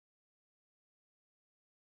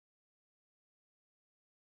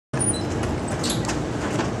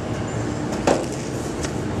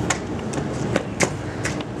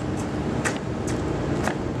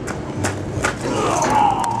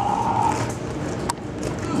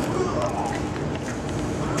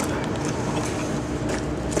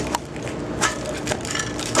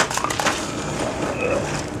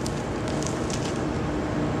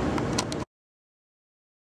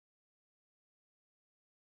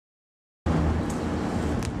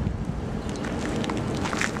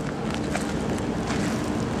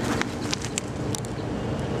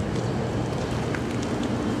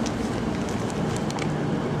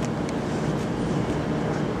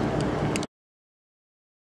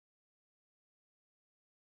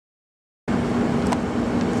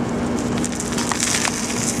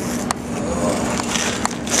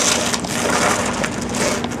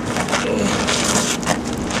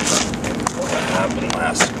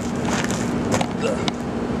My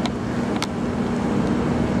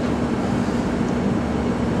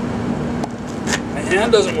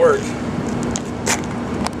hand doesn't work.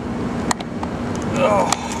 Oh.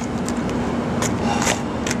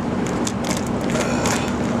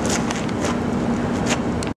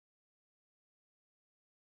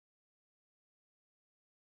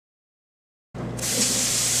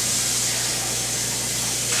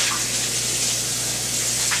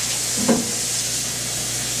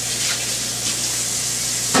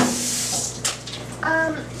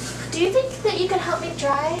 Do you think that you could help me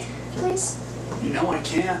dry, please? You know I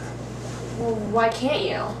can't. Well, why can't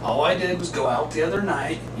you? All I did was go out the other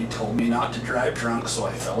night. You told me not to drive drunk, so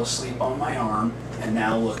I fell asleep on my arm, and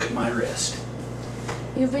now look at my wrist.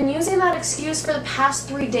 You've been using that excuse for the past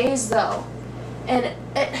 3 days, though. And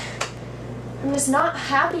I'm just not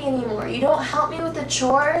happy anymore. You don't help me with the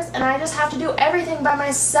chores, and I just have to do everything by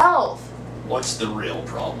myself. What's the real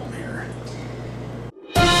problem here?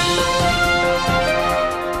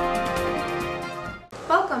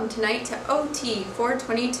 Welcome tonight to OT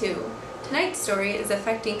 422. Tonight's story is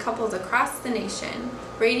affecting couples across the nation.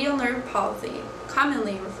 Radial nerve palsy,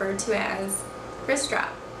 commonly referred to as wrist drop.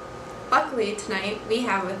 Luckily tonight we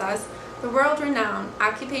have with us the world-renowned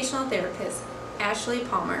occupational therapist, Ashley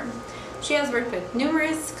Palmer. She has worked with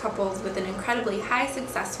numerous couples with an incredibly high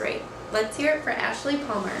success rate. Let's hear it for Ashley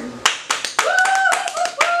Palmer.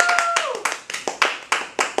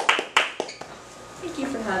 Thank you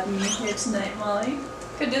for having me here tonight, Molly.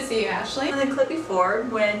 Good to see you, Ashley. In the clip before,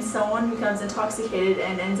 when someone becomes intoxicated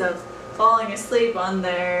and ends up falling asleep on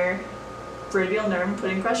their radial nerve and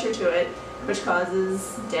putting pressure to it, which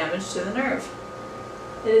causes damage to the nerve.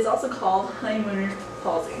 It is also called honeymooner's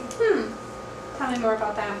palsy. Tell me more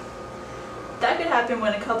about that. That could happen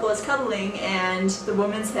when a couple is cuddling and the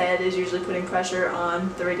woman's head is usually putting pressure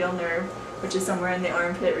on the radial nerve, which is somewhere in the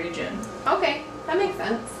armpit region. Okay, that makes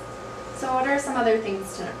sense. So what are some other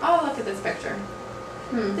things to know? Oh, look at this picture.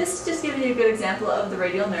 This just gives you a good example of the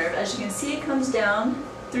radial nerve. As you can see, it comes down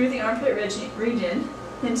through the armpit region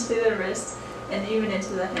into the wrist and even into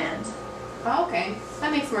the hand. Oh, okay,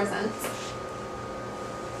 that makes more sense.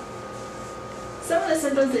 Some of the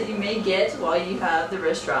symptoms that you may get while you have the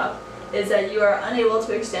wrist drop is that you are unable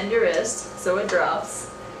to extend your wrist, so it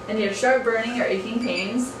drops, and you have sharp burning or aching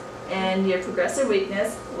pains, and you have progressive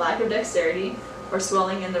weakness, lack of dexterity, or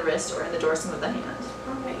swelling in the wrist or in the dorsum of the hand.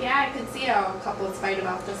 Okay, yeah, I could see how couples fight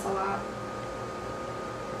about this a lot.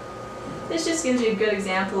 This just gives you a good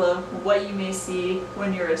example of what you may see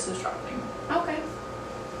when your wrist is dropping. Okay.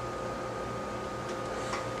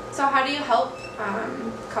 So how do you help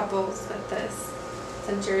couples with this,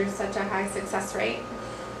 since you're such a high success rate?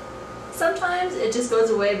 Sometimes it just goes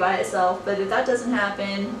away by itself, but if that doesn't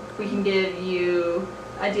happen, we can give you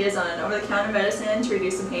ideas on over-the-counter medicine to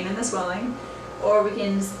reduce the pain and the swelling, or we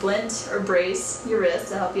can splint or brace your wrist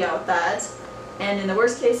to help you out with that. And in the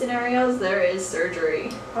worst case scenarios, there is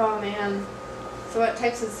surgery. Oh man. So what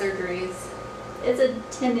types of surgeries? It's a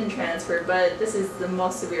tendon transfer, but this is the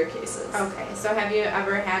most severe cases. Okay, so have you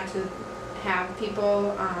ever had to have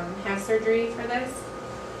people have surgery for this?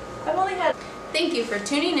 I've only had... Thank you for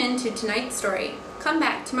tuning in to tonight's story. Come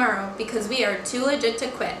back tomorrow because we are too legit to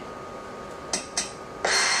quit.